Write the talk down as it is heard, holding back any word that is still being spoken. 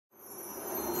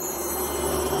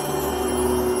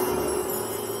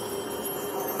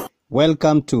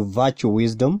Welcome to Virtual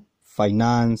Wisdom,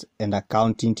 Finance and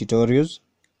Accounting Tutorials.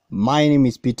 My name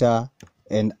is Peter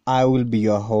and I will be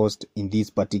your host in this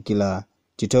particular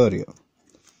tutorial.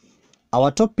 Our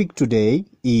topic today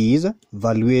is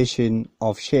valuation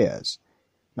of shares.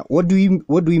 Now, what do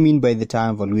we mean by the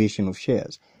term valuation of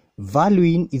shares?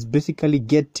 Valuing is basically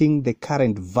getting the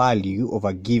current value of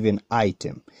a given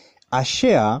item. A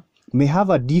share may have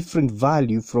a different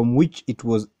value from which it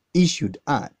was issued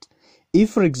at.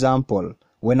 If, for example,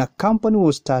 when a company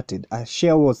was started, a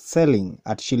share was selling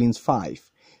at shillings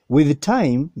 5. With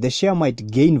time, the share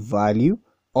might gain value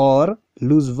or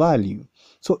lose value.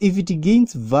 So if it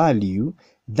gains value,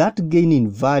 that gain in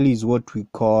value is what we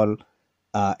call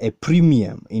a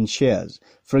premium in shares.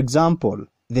 For example,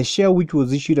 the share which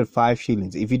was issued at 5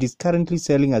 shillings, if it is currently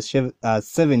selling at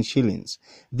 7 shillings,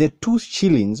 the 2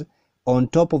 shillings on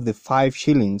top of the 5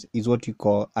 shillings is what you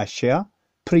call a share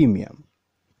premium.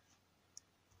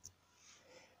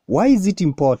 Why is it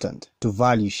important to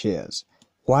value shares?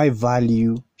 Why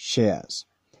value shares?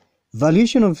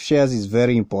 Valuation of shares is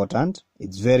very important.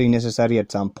 It's very necessary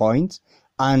at some points.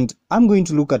 And I'm going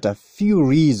to look at a few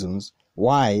reasons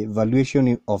why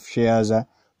valuation of shares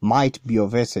might be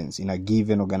of essence in a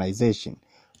given organization.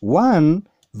 One,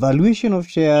 valuation of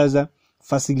shares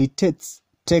facilitates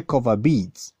takeover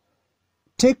bids.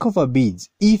 Takeover bids.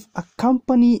 If a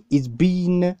company is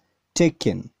being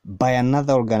taken by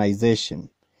another organization,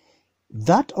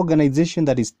 that organization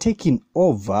that is taking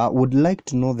over would like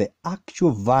to know the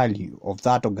actual value of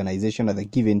that organization at a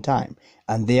given time,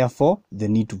 and therefore they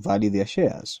need to value their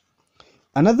shares.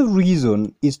 Another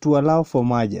reason is to allow for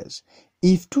mergers.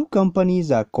 If two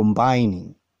companies are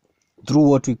combining through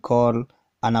what we call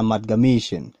an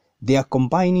amalgamation, they are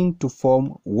combining to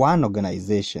form one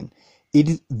organization.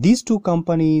 These two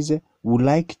companies would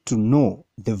like to know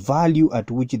the value at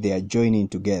which they are joining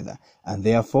together, and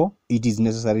therefore it is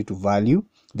necessary to value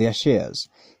their shares.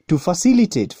 To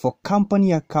facilitate for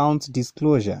company accounts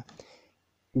disclosure,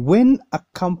 when a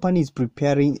company is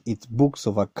preparing its books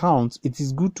of accounts, it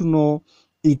is good to know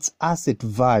its asset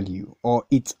value or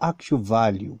its actual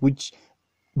value, which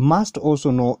must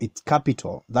also know its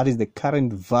capital, that is the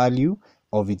current value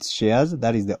of its shares,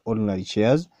 that is the ordinary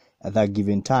shares at that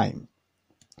given time.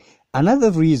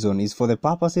 Another reason is for the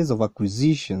purposes of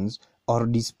acquisitions or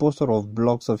disposal of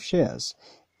blocks of shares.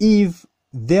 If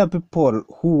there are people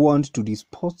who want to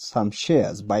dispose some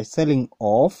shares by selling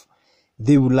off,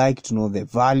 they would like to know the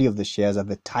value of the shares at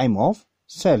the time of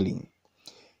selling.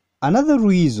 Another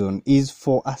reason is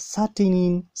for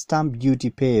ascertaining stamp duty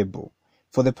payable.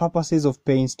 For the purposes of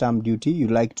paying stamp duty, you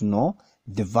like to know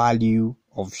the value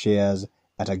of shares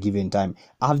at a given time.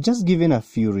 I've just given a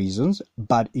few reasons,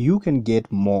 but you can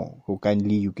get more. So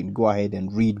kindly, you can go ahead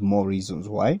and read more reasons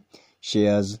why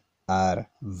shares are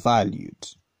valued.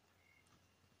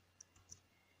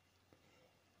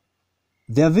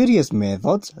 There are various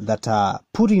methods that are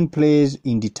put in place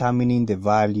in determining the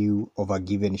value of a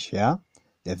given share.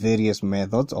 There are various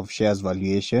methods of shares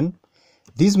valuation.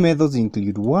 These methods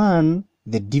include 1,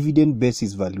 the dividend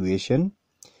basis valuation,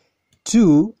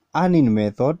 2, earning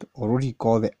method, or what we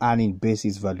call the earning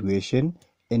basis valuation,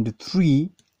 and 3,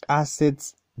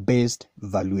 assets based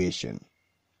valuation.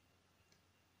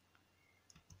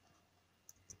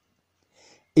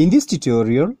 In this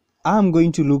tutorial, I'm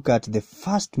going to look at the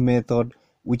first method,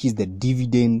 which is the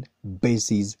dividend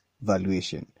basis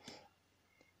valuation.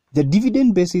 The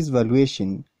dividend basis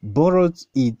valuation borrows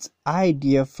its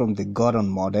idea from the Gordon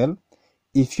model.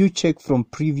 If you check from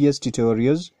previous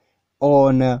tutorials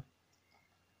on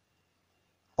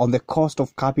the cost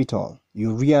of capital,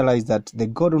 you realize that the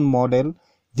Gordon model,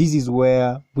 this is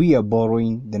where we are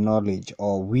borrowing the knowledge,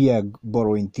 or we are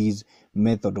borrowing this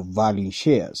method of valuing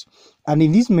shares. And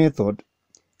in this method,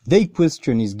 the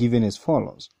equation is given as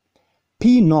follows.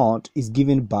 P0 is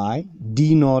given by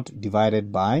D0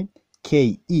 divided by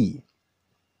KE,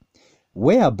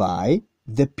 whereby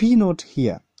the P0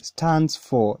 here stands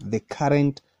for the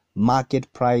current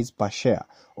market price per share,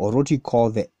 or what we call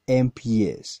the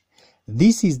MPS.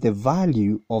 This is the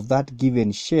value of that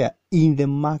given share in the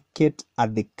market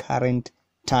at the current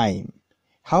time.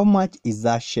 How much is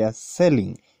that share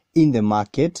selling in the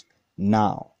market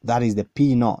now? That is the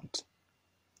P0.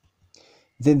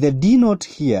 Then the D0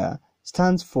 here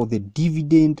stands for the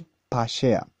dividend per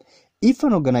share. If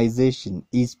an organization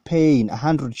is paying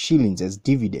 100 shillings as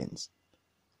dividends,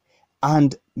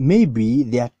 and maybe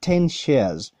there are 10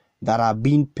 shares that are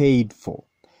being paid for,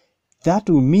 that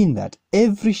will mean that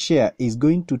every share is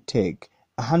going to take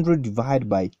 100 divided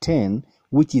by 10,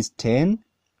 which is 10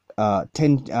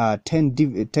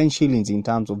 shillings in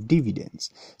terms of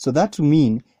dividends. So that will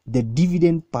mean the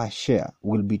dividend per share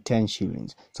will be 10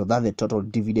 shillings, so that the total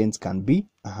dividends can be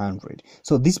 100.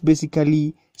 So this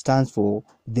basically stands for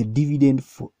the dividend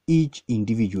for each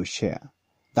individual share.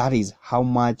 That is how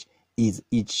much is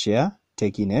each share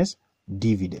taking as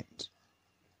dividend.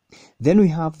 Then we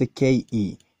have the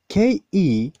KE.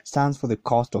 KE stands for the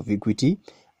cost of equity.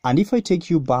 And if I take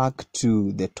you back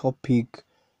to the topic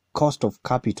cost of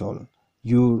capital,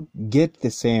 you get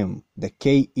the same. The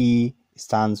KE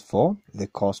stands for the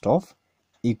cost of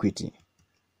equity.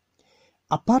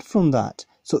 Apart from that,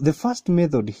 so the first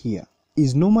method here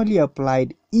is normally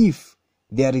applied if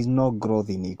there is no growth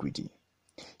in equity.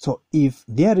 So if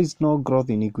there is no growth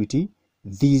in equity,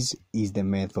 this is the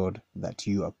method that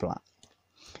you apply.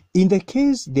 In the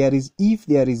case if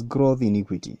there is growth in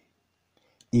equity,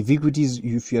 if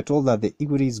you're told that the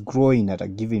equity is growing at a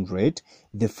given rate,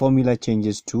 the formula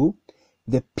changes to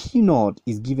the P naught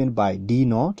is given by D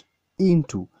naught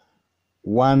into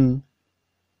 1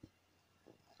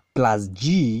 plus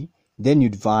G, then you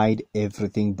divide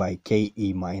everything by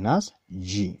KE minus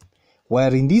G.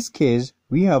 Where in this case,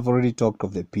 we have already talked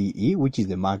of the PE, which is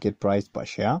the market price per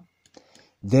share.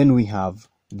 Then we have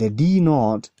the D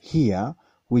naught here,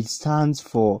 which stands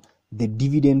for the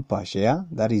dividend per share,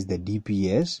 that is the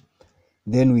DPS.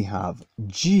 Then we have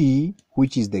G,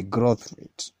 which is the growth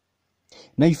rate.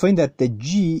 Now you find that the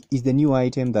G is the new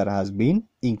item that has been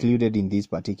included in this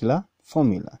particular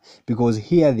formula, because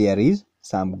here there is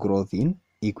some growth in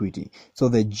equity. So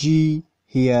the G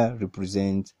here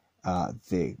represents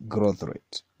the growth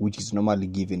rate, which is normally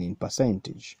given in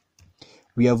percentage.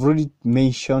 We have already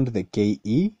mentioned the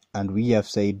KE, and we have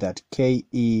said that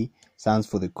KE stands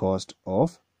for the cost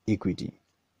of equity.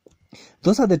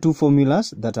 Those are the two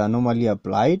formulas that are normally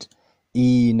applied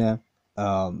in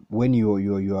when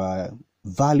you are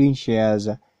valuing shares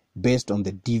based on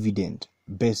the dividend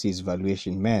basis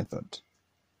valuation method.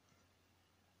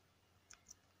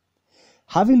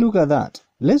 Having looked at that,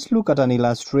 let's look at an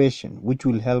illustration which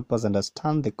will help us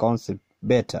understand the concept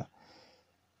better.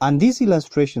 And this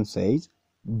illustration says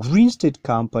Green State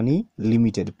Company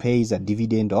Limited pays a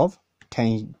dividend of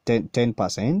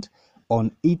 10%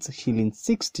 on its shilling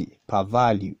 60 per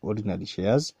value ordinary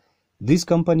shares. This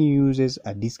company uses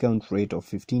a discount rate of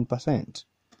 15%.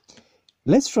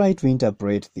 Let's try to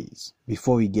interpret this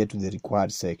before we get to the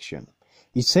required section.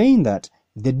 It's saying that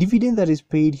the dividend that is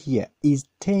paid here is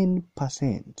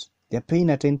 10%. They're paying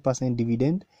a 10%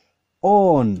 dividend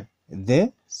on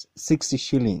the 60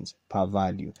 shillings per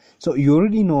value. So you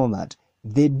already know that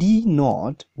the D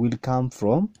naught will come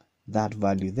from that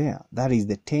value there. That is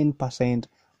the 10%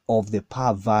 of the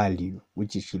par value,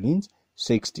 which is shillings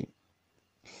 60.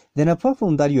 Then apart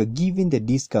from that, you are given the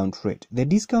discount rate. The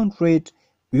discount rate,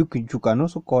 you can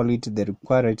also call it the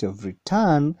required rate of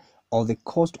return or the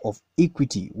cost of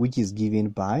equity, which is given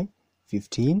by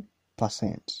 15%.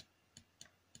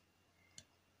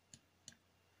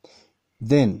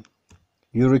 Then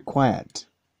you required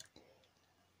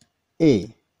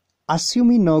A,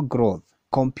 assuming no growth,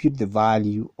 compute the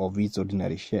value of its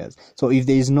ordinary shares. So if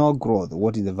there is no growth,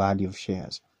 what is the value of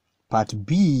shares? Part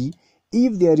B,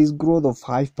 if there is growth of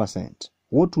 5%,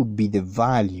 what would be the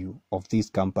value of this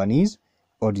company's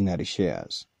ordinary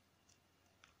shares?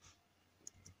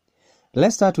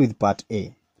 Let's start with part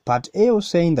A. Part A was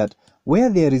saying that where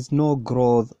there is no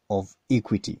growth of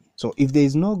equity. So if there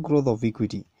is no growth of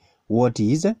equity, what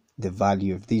is the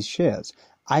value of these shares?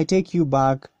 I take you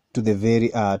back to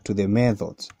the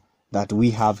methods that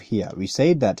we have here. We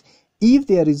said that if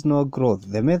there is no growth,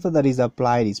 the method that is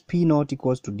applied is P naught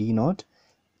equals to D naught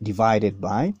divided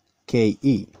by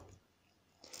KE.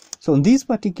 So in this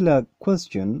particular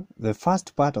question, the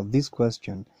first part of this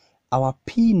question, our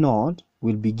P naught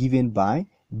will be given by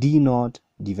D naught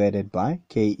divided by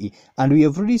KE. And we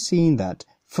have already seen that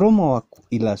from our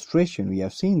illustration, we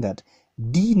have seen that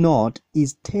D naught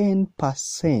is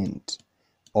 10%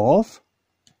 of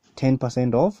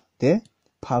the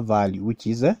par value, which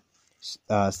is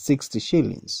 60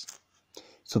 shillings.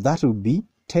 So that will be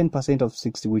 10% of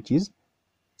 60, which is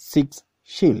 6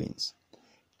 shillings.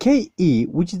 KE,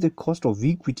 which is the cost of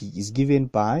equity, is given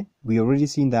by, we already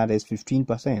seen that as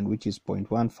 15%, which is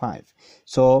 0.15.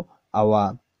 So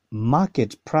our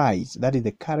market price, that is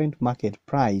the current market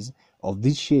price of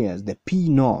these shares, the P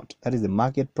naught, that is the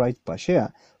market price per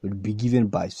share, will be given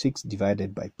by 6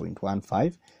 divided by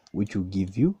 0.15, which will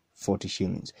give you 40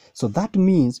 shillings. So that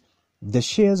means the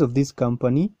shares of this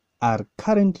company are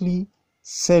currently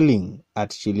selling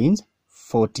at shillings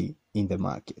 40 in the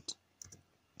market.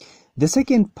 The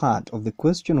second part of the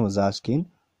question was asking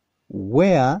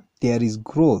where there is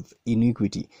growth in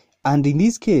equity. And in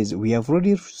this case, we have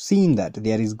already seen that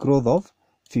there is growth of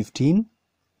 15%.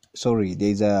 there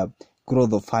is a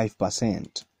growth of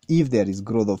 5%. If there is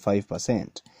growth of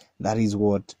 5%, that is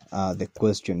what the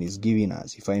question is giving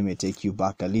us. If I may take you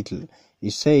back a little,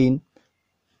 it's saying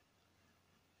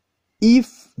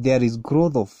if there is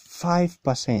growth of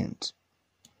 5%,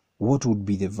 what would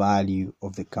be the value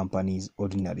of the company's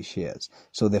ordinary shares?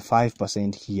 So the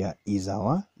 5% here is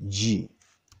our G.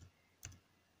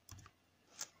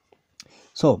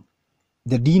 So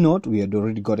the D note we had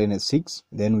already gotten at 6.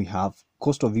 Then we have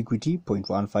cost of equity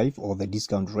 0.15, or the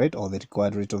discount rate, or the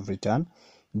required rate of return.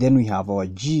 Then we have our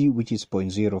G, which is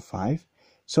 0.05.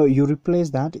 So you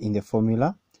replace that in the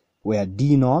formula where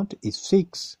D naught is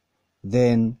 6.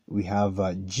 Then we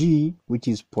have G, which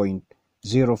is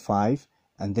 0.05,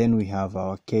 and then we have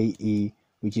our KE,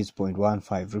 which is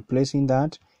 0.15. Replacing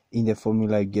that in the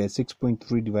formula, you get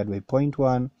 6.3 divided by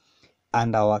 0.1,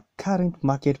 and our current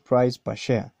market price per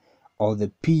share, or the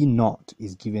P naught,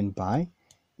 is given by,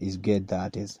 get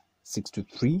that is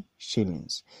 63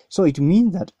 shillings. So it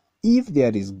means that if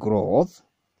there is growth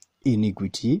in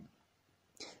equity,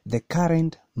 the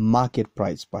current market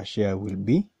price per share will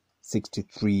be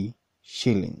 63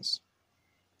 shillings.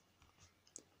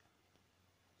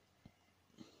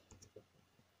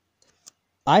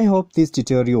 I hope this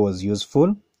tutorial was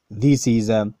useful. This is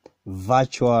a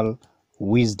virtual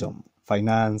wisdom,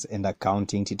 finance and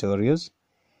accounting tutorials.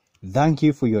 Thank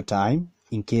you for your time.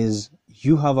 In case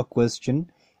you have a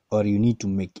question or you need to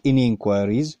make any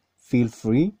inquiries, feel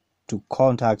free to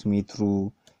contact me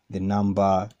through the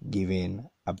number given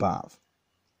above.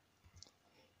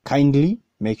 Kindly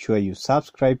make sure you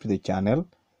subscribe to the channel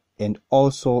and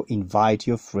also invite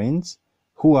your friends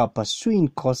who are pursuing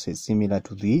courses similar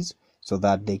to these, so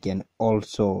that they can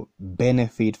also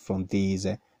benefit from these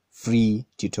free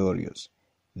tutorials.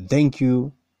 Thank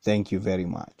you very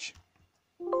much.